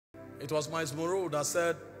It was Miles Monroe that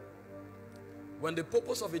said, when the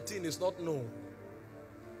purpose of a thing is not known,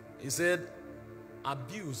 he said,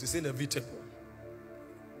 abuse is inevitable.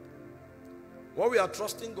 What we are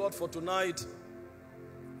trusting God for tonight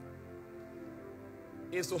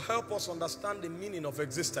is to help us understand the meaning of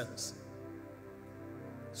existence,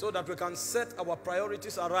 so that we can set our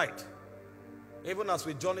priorities aright, even as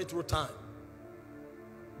we journey through time.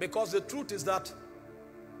 Because the truth is that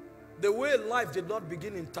the way life did not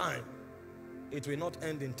begin in time, it will not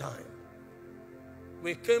end in time.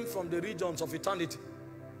 We came from the regions of eternity.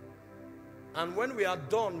 And when we are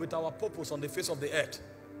done with our purpose on the face of the earth,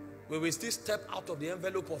 we will still step out of the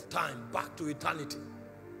envelope of time back to eternity.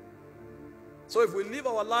 So if we live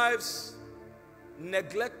our lives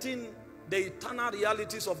neglecting the eternal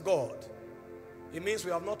realities of God, it means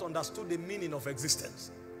we have not understood the meaning of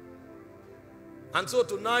existence. And so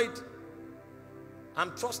tonight,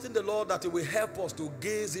 I'm trusting the Lord that He will help us to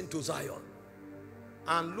gaze into Zion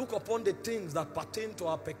and look upon the things that pertain to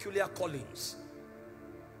our peculiar callings,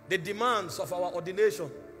 the demands of our ordination,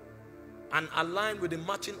 and align with the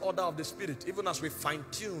marching order of the Spirit, even as we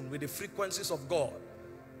fine-tune with the frequencies of God.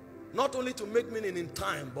 Not only to make meaning in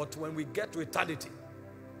time, but when we get to eternity,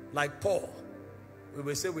 like Paul, we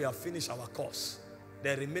will say we have finished our course.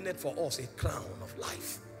 There remaineth for us a crown of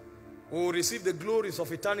life. We will receive the glories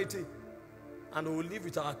of eternity, and we will live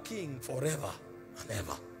with our King forever and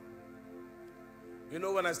ever. You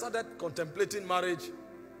know, when I started contemplating marriage,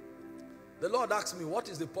 the Lord asked me, what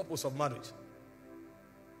is the purpose of marriage?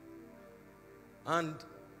 And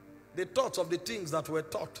the thoughts of the things that were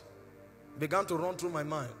taught began to run through my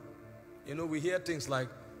mind. You know, we hear things like,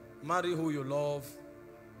 marry who you love.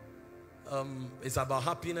 It's about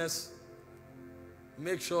happiness.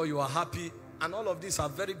 Make sure you are happy. And all of these are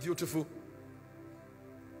very beautiful.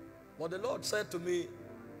 But the Lord said to me,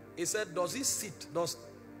 He said, does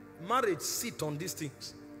marriage sit on these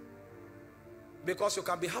things? Because you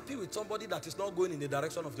can be happy with somebody that is not going in the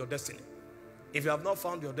direction of your destiny, if you have not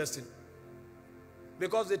found your destiny.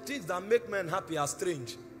 Because the things that make men happy are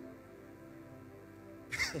strange.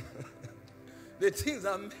 The things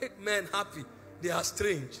that make men happy, they are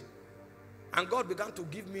strange. And God began to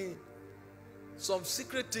give me some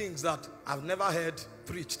secret things that I've never heard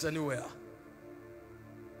preached anywhere.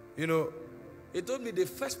 You know, He told me the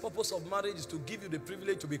first purpose of marriage is to give you the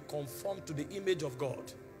privilege to be conformed to the image of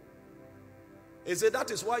God. He said that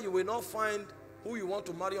is why you will not find who you want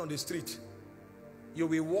to marry on the street. You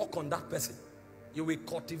will walk on that person. You will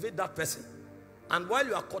cultivate that person. And while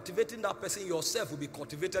you are cultivating that person, yourself will be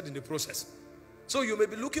cultivated in the process. So you may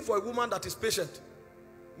be looking for a woman that is patient.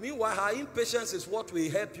 Meanwhile, her impatience is what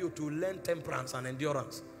will help you to learn temperance and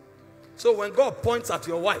endurance. So when God points at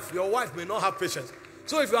your wife may not have patience.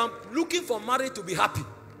 So if you are looking for marriage to be happy,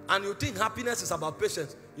 and you think happiness is about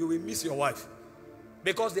patience, you will miss your wife.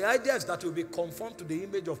 Because the idea is that you will be conformed to the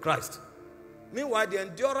image of Christ. Meanwhile, the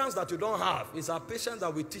endurance that you don't have is our patience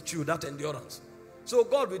that will teach you that endurance. So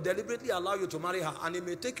God will deliberately allow you to marry her, and it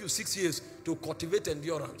may take you 6 years to cultivate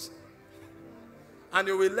endurance. And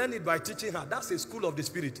you will learn it by teaching her. That's a school of the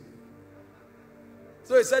Spirit.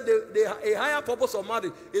 So He said a higher purpose of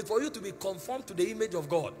marriage is for you to be conformed to the image of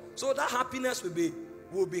God. So that happiness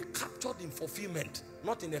will be captured in fulfillment,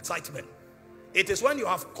 not in excitement. It is when you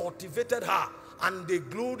have cultivated her and the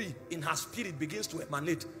glory in her spirit begins to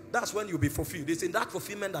emanate. That's when you'll be fulfilled. It's in that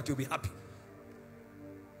fulfillment that you'll be happy.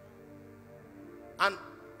 And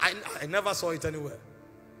I never saw it anywhere.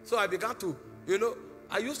 So I began to, you know,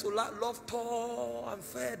 I used to love tall and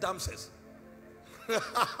fair damsels.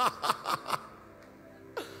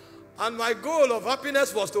 And my goal of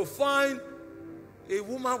happiness was to find a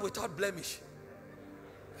woman without blemish.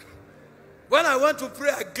 When I went to pray,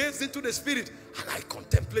 I gazed into the Spirit and I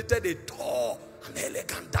contemplated a tall and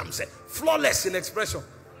elegant damsel, flawless in expression.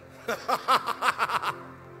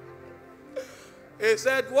 He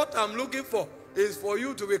said, what I'm looking for is for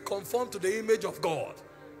you to be conformed to the image of God.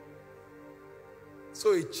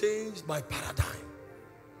 So it changed my paradigm.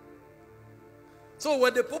 So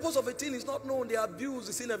when the purpose of a thing is not known, the abuse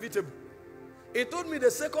is inevitable. He told me the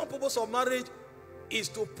second purpose of marriage is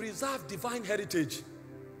to preserve divine heritage.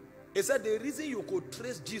 He said the reason you could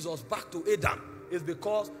trace Jesus back to Adam is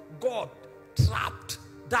because God trapped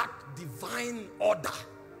that divine order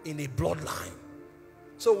in a bloodline.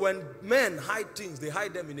 So when men hide things, they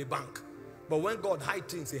hide them in a bank. But when God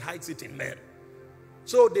hides things, He hides it in men.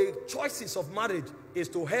 So the choices of marriage is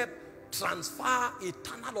to help transfer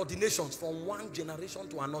eternal ordinations from one generation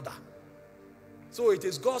to another. So it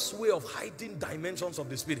is God's way of hiding dimensions of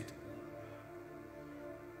the Spirit.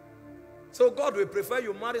 So God will prefer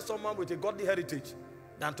you marry someone with a godly heritage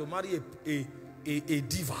than to marry a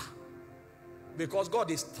diva Because God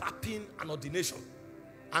is trapping an ordination.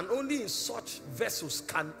 And only in such vessels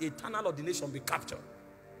can eternal ordination be captured.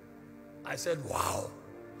 I said, wow.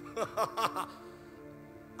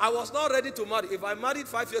 I was not ready to marry. If I married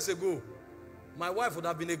 5 years ago, my wife would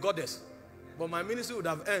have been a goddess. But my ministry would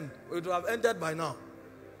have ended. It would have ended by now.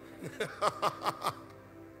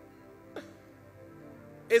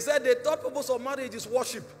 He said the third purpose of marriage is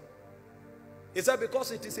worship. He said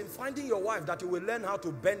because it is in finding your wife that you will learn how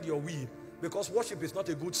to bend your will. Because worship is not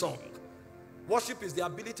a good song. Worship is the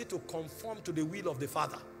ability to conform to the will of the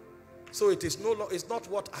Father. So it is it's not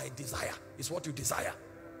what I desire. It's what you desire.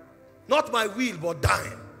 Not my will, but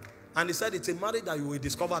thine. And he said it's a marriage that you will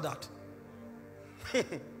discover that.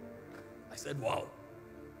 I said, wow.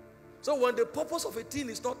 So when the purpose of a thing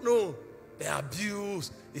is not known, the abuse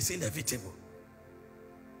is inevitable.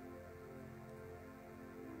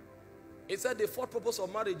 He said the fourth purpose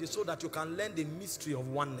of marriage is so that you can learn the mystery of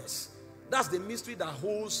oneness. That's the mystery that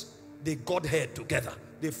holds the Godhead together.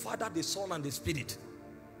 The Father, the Son, and the Spirit.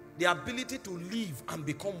 The ability to live and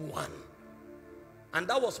become one. And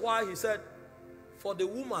that was why he said, for the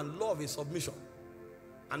woman, love is submission.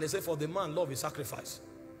 And he said, for the man, love is sacrifice.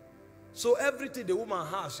 So everything the woman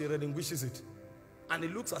has, she relinquishes it. And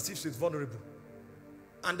it looks as if she's vulnerable.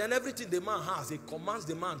 And then everything the man has, he commands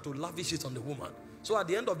the man to lavish it on the woman. So at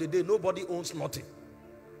the end of the day, nobody owns nothing.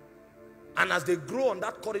 And as they grow on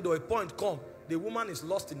that corridor, a point comes, the woman is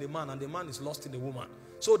lost in the man and the man is lost in the woman.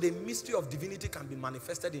 So the mystery of divinity can be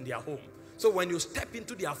manifested in their home. So when you step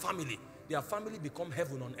into their family become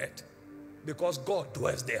heaven on earth. Because God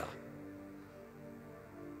dwells there.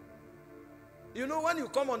 You know, when you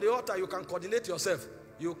come on the altar, you can coordinate yourself.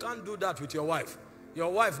 You can't do that with your wife. Your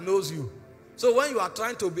wife knows you. So when you are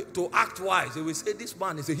trying to act wise, they will say, this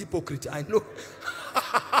man is a hypocrite. I know.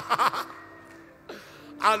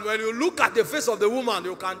 And when you look at the face of the woman,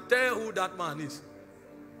 you can tell who that man is.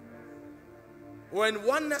 When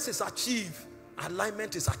oneness is achieved,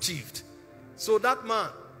 alignment is achieved. So that man,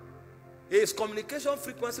 his communication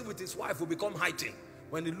frequency with his wife will become heightened.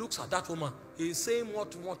 When he looks at that woman, he is saying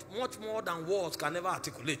much more than words can ever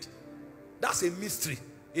articulate. That's a mystery.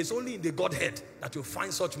 It's only in the Godhead that you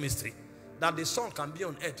find such mystery. That the Son can be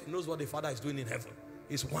on earth. He knows what the Father is doing in heaven.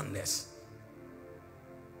 It's oneness.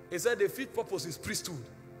 He said the fifth purpose is priesthood.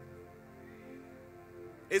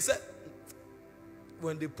 He said,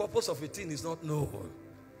 when the purpose of a thing is not known,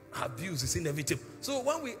 abuse is inevitable. So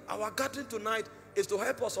when our gathering tonight is to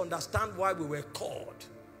help us understand why we were called.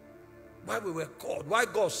 Why we were called. Why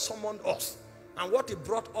God summoned us. And what He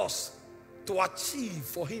brought us to achieve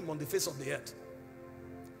for Him on the face of the earth.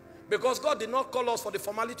 Because God did not call us for the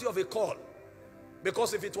formality of a call.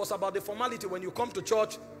 Because if it was about the formality, when you come to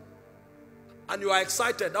church and you are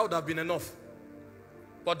excited, that would have been enough.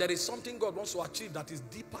 But there is something God wants to achieve that is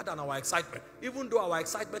deeper than our excitement. Even though our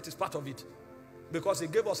excitement is part of it. Because He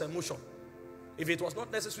gave us emotion. If it was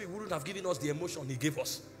not necessary, He wouldn't have given us the emotion He gave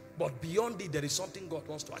us. But beyond it, there is something God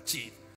wants to achieve.